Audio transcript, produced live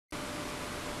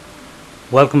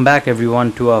Welcome back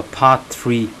everyone to our part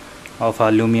 3 of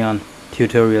our Lumion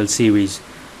tutorial series.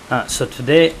 So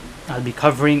today I'll be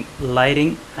covering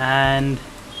lighting and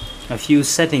a few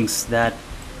settings that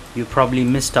you probably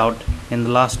missed out in the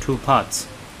last 2 parts.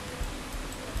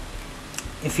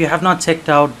 If you have not checked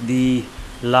out the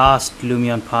last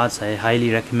Lumion parts, I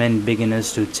highly recommend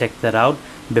beginners to check that out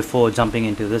before jumping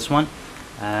into this one,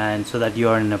 and so that you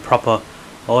are in a proper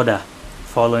order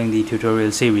following the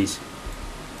tutorial series.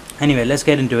 Anyway, let's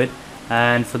get into it.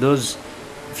 And for those,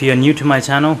 if you are new to my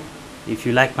channel, if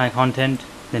you like my content,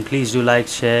 then please do like,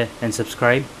 share and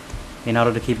subscribe in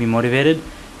order to keep me motivated.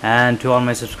 And to all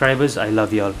my subscribers, I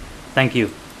love you all. Thank you.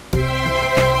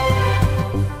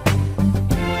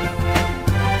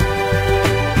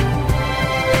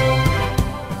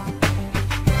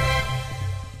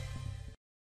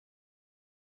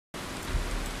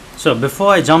 So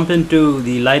before I jump into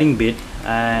the lighting bit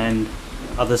and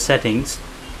other settings,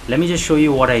 let me just show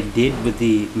you what I did with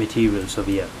the materials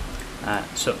over here.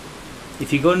 So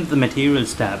if you go into the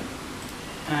materials tab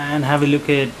and have a look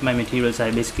at my materials,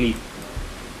 I basically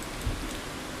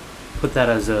put that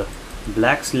as a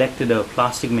black, selected a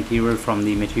plastic material from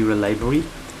the material library,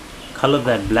 colored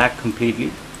that black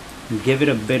completely, give it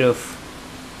a bit of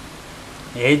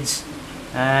edge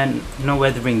and no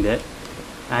weathering there.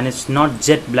 And it's not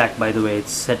jet black, by the way,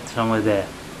 it's set somewhere there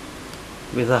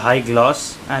with a high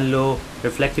gloss and low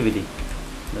reflectivity.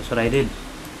 That's what I did.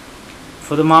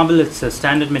 For the marble, it's a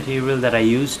standard material that I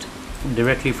used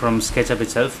directly from SketchUp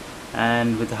itself,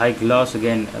 and with a high gloss,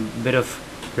 again a bit of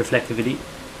reflectivity.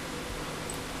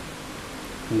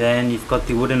 Then you've got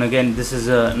the wooden. Again, this is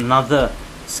another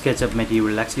SketchUp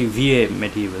material, actually VA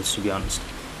materials to be honest,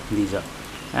 these are.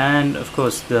 And of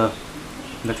course the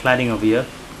cladding over here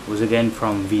was again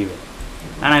from VA.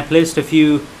 And I placed a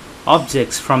few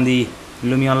objects from the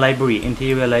Lumion library,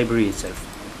 interior library itself.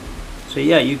 So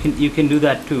yeah, you can do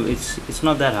that too. It's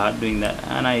not that hard doing that.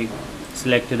 And I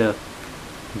selected a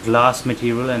glass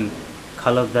material and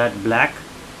colored that black,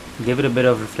 give it a bit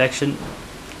of reflection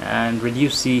and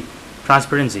reduce the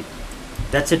transparency.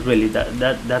 That's it really.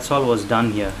 That's all was done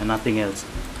here and nothing else.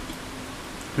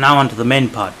 Now onto the main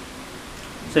part.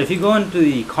 So if you go into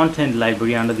the content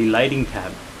library under the lighting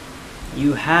tab,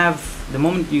 you have, the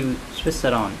moment you switch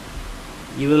that on,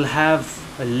 you will have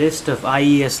a list of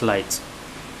IES lights.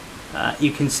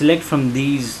 You can select from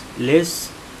these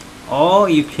lists, or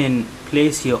you can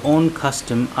place your own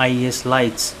custom IES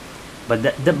lights, but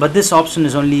this option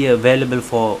is only available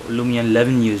for Lumion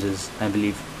 11 users, I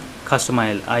believe. Custom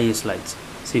IES lights.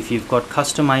 So if you've got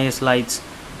custom IES lights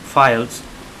files,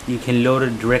 you can load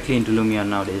it directly into Lumion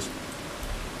nowadays.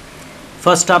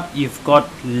 First up, you've got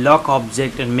lock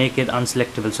object and make it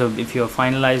unselectable. So if you have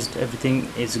finalized everything,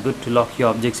 it's good to lock your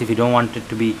objects if you don't want it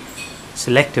to be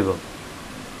selectable.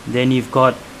 Then you've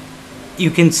got,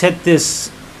 you can set 2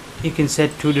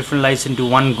 different lights into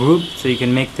one group, so you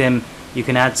can make them, you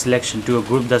can add selection to a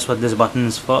group. That's what this button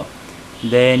is for.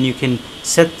 Then you can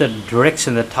set the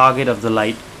direction, the target of the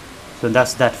light, so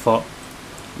that's that for.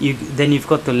 Then you've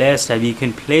got the layers tab. You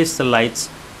can place the lights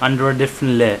under a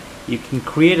different layer. You can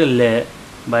create a layer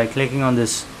by clicking on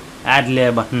this add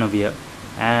layer button over here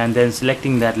and then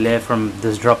selecting that layer from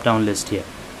this drop down list here.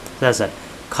 So that's that.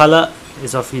 Color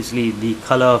is obviously the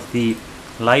color of the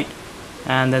light,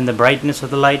 and then the brightness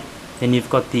of the light. Then you've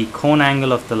got the cone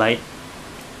angle of the light.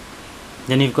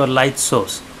 Then you've got light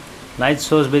source. Light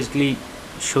source basically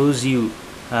shows you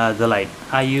the light.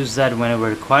 I use that whenever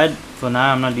required. For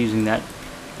now I'm not using that.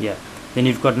 Yeah. Then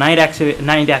you've got night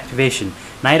activation.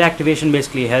 Night activation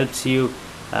basically helps you,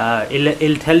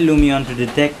 it'll tell Lumion to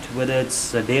detect whether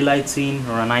it's a daylight scene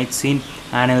or a night scene,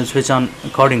 and it'll switch on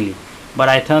accordingly. But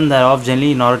I turn that off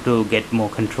generally in order to get more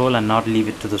control and not leave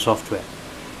it to the software.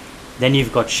 Then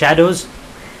you've got shadows.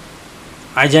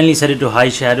 I generally set it to high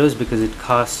shadows because it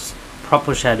casts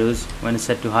proper shadows when it's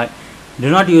set to high. Do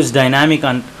not use dynamic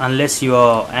unless you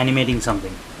are animating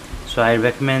something. So I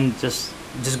recommend just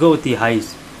go with the high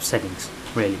settings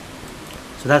really.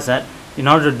 So that's that. In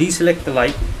order to deselect the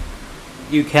light,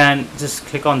 you can just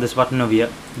click on this button over here,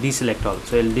 deselect all.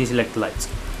 So it'll deselect the lights.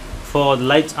 For the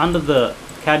lights under the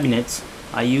cabinets,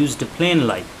 I used a plain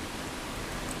light,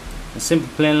 a simple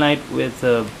plain light with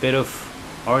a bit of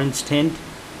orange tint.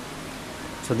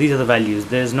 So these are the values.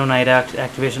 There's no night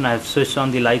activation. I've switched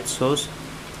on the light source,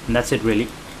 and that's it really.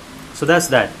 So that's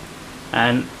that.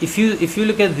 And if you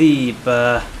look at the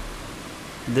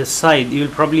this side, you'll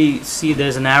probably see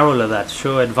there's an arrow like that,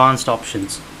 show advanced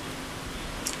options.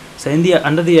 So in the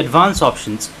under the advanced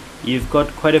options, you've got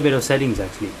quite a bit of settings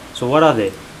actually. So what are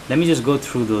they? Let me just go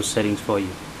through those settings for you.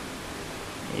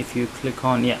 if you click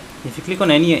on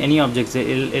any objects,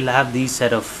 it'll have these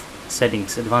set of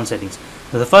settings, advanced settings.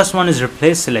 So the first one is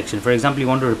replace selection. For example, you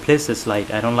want to replace this light,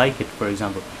 I don't like it, for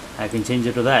example, I can change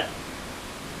it to that.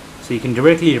 So you can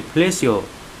directly replace your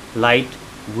light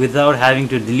without having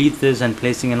to delete this and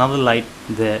placing another light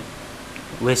there,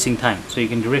 wasting time. So you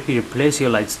can directly replace your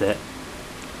lights there.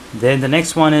 Then the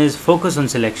next one is focus on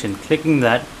selection. Clicking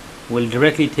that will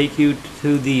directly take you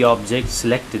to the object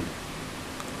selected.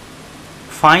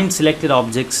 Find selected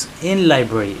objects in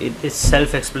library. It is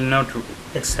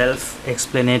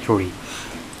self-explanatory.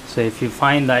 So if you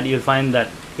find that, you'll find that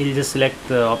it'll just select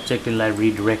the object in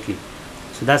library directly.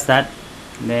 So that's that.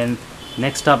 Then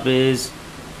next up is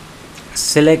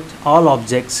select all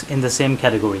objects in the same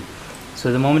category.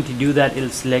 So the moment you do that, it'll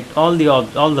select all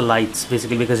the lights,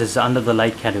 basically, because it's under the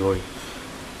light category.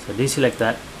 So deselect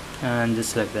that and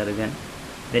just select that again.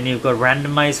 Then you've got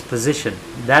randomize position.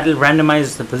 That will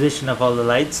randomize the position of all the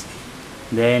lights.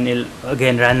 Then it'll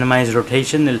again randomize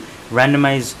rotation. It'll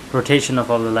randomize rotation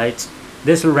of all the lights.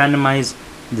 This will randomize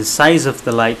the size of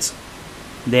the lights.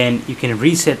 Then you can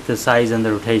reset the size and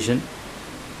the rotation.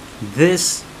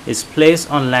 This is place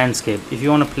on landscape. If you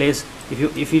want to place,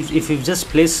 if you've just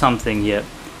placed something here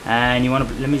and you want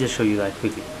to, let me just show you that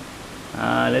quickly.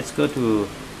 Let's go to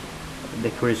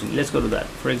decoration. Let's go to that.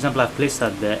 For example, I've placed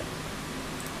that there.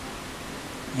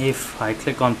 If I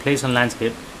click on place on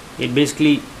landscape, it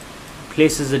basically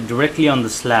places it directly on the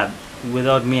slab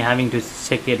without me having to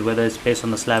check it whether it's placed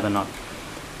on the slab or not.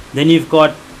 Then you've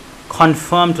got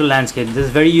confirm to landscape. This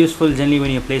is very useful generally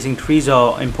when you're placing trees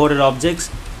or imported objects.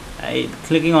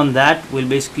 Clicking on that will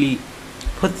basically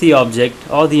put the object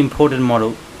or the imported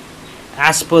model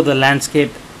as per the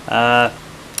landscape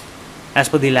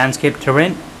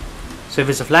terrain. So if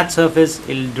it's a flat surface,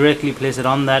 it'll directly place it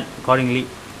on that accordingly.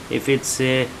 If it's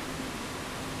a,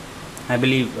 I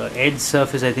believe, edge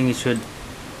surface, I think it should,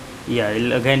 yeah,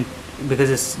 it'll again, because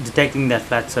it's detecting that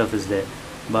flat surface there.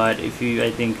 But if you,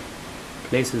 I think,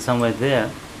 place it somewhere there,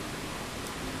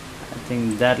 I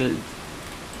think that'll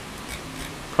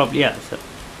probably, yeah, so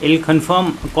it'll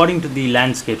confirm according to the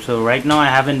landscape. So right now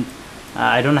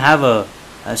I don't have a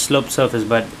sloped surface,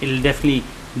 but it'll definitely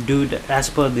do it as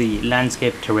per the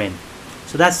landscape terrain.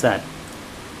 So that's that.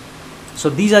 So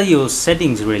these are your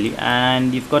settings really,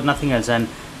 and you've got nothing else, and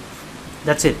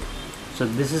that's it. So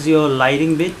this is your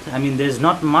lighting bit. I mean, there's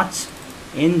not much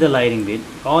in the lighting bit.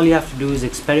 All you have to do is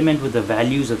experiment with the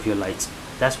values of your lights.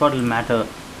 That's what will matter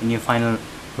in your final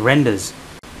renders.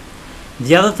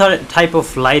 The other type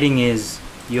of lighting is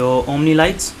your Omni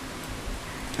lights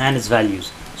and its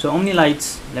values. So Omni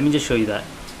lights, let me just show you that.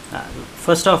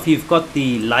 First off, you've got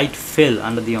the light fill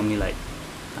under the Omni light.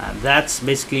 That's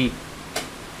basically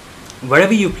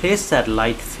wherever you place that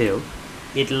light fill,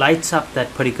 it lights up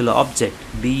that particular object,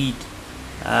 be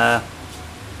it a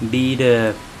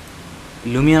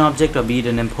Lumion object or be it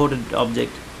an imported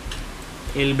object.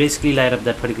 It'll basically light up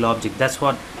that particular object. That's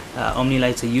what Omni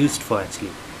lights are used for actually.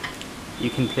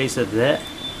 You can place it there,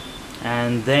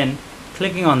 and then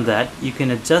clicking on that, you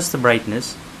can adjust the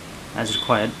brightness as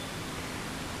required.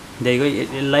 There you go,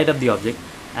 it'll light up the object.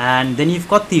 And then you've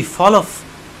got the fall off.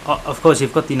 Of course,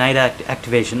 you've got the night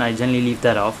activation. I generally leave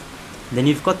that off. Then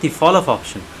you've got the fall off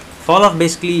option. Fall off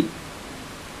basically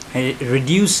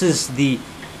reduces the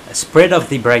spread of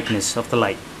the brightness of the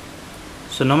light.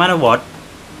 So no matter what,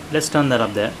 let's turn that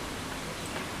up there.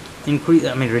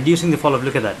 Reducing the fall off.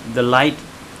 Look at that. The light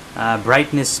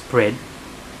brightness spread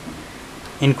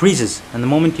increases, and the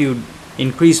moment you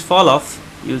increase fall off,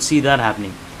 you'll see that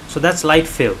happening. So that's light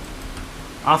fill.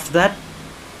 After that,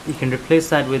 you can replace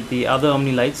that with the other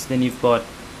Omni lights. Then you've got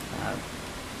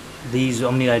these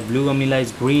Omni light, blue Omni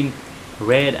lights, green,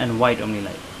 red and white Omni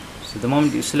light. So the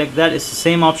moment you select that, it's the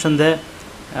same option there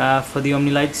for the Omni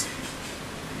lights.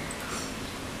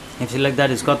 If you select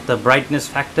that, it's got the brightness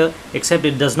factor, except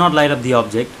it does not light up the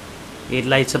object, it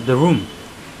lights up the room.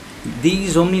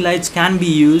 These Omni lights can be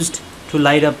used to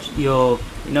light up your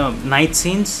night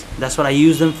scenes. That's what I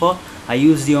use them for. I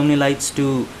use the Omni lights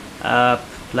to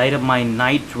light up my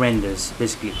night renders,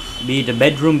 basically. Be it a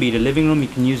bedroom, be it a living room, you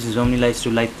can use these Omni lights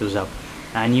to light those up,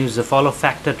 and use the fall off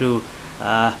factor to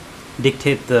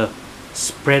dictate the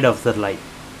spread of the light.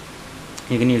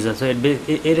 You can use that. So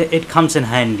it comes in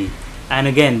handy. And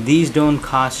again, these don't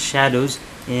cast shadows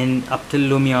in up till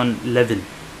Lumion level.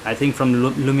 I think from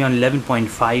Lumion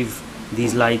 11.5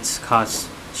 these lights cast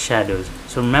shadows.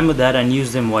 So remember that and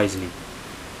use them wisely.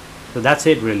 So that's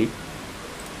it really.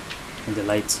 And the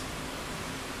lights.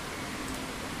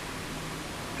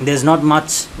 There's not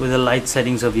much with the light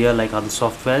settings of here like other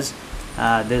softwares.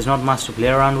 There's not much to play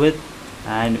around with.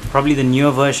 and probably the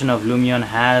newer version of Lumion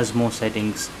has more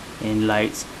settings in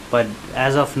lights, but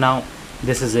as of now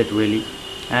this is it really.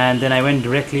 And then I went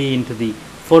directly into the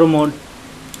photo mode,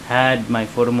 had my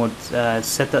photo mode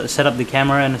set up the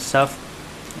camera and stuff,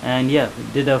 and yeah,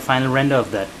 did a final render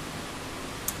of that.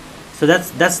 So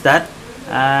that's that,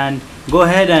 and go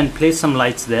ahead and place some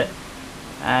lights there,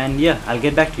 and yeah, I'll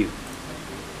get back to you.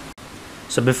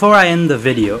 So before I end the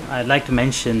video, I'd like to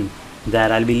mention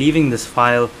that I'll be leaving this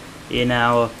file in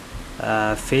our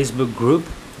Facebook group,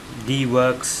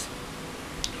 DWorks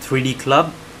 3D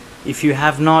Club. If you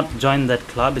have not joined that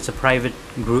club, it's a private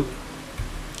group.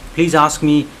 Please ask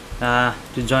me to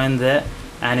join there,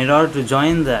 and in order to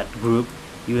join that group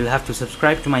you will have to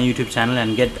subscribe to my YouTube channel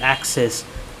and get access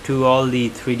to all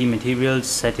the 3D materials,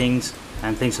 settings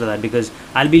and things like that, because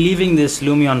I'll be leaving this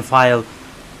Lumion file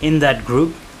in that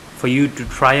group for you to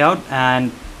try out,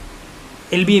 and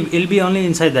it'll be only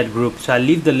inside that group, so I'll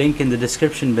leave the link in the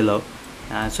description below.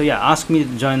 So yeah, ask me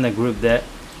to join the group there.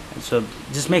 So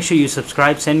just make sure you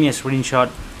subscribe, send me a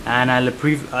screenshot, and I'll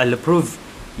approve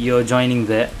your joining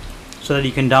there, so that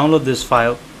you can download this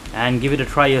file and give it a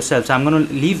try yourself. So I'm going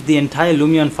to leave the entire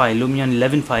Lumion file, Lumion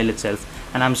 11 file itself,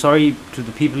 and I'm sorry to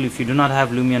the people, if you do not have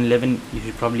Lumion 11, you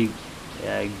should probably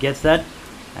get that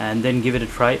and then give it a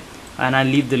try. And I'll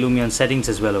leave the Lumion settings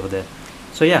as well over there.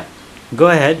 So yeah, go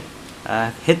ahead,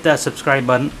 hit that subscribe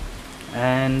button,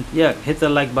 and yeah, hit the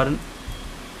like button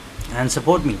and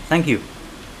support me. Thank you.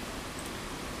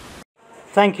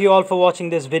 Thank you all for watching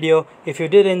this video. If you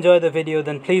did enjoy the video,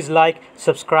 then please like,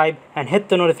 subscribe and hit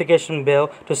the notification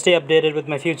bell to stay updated with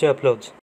my future uploads.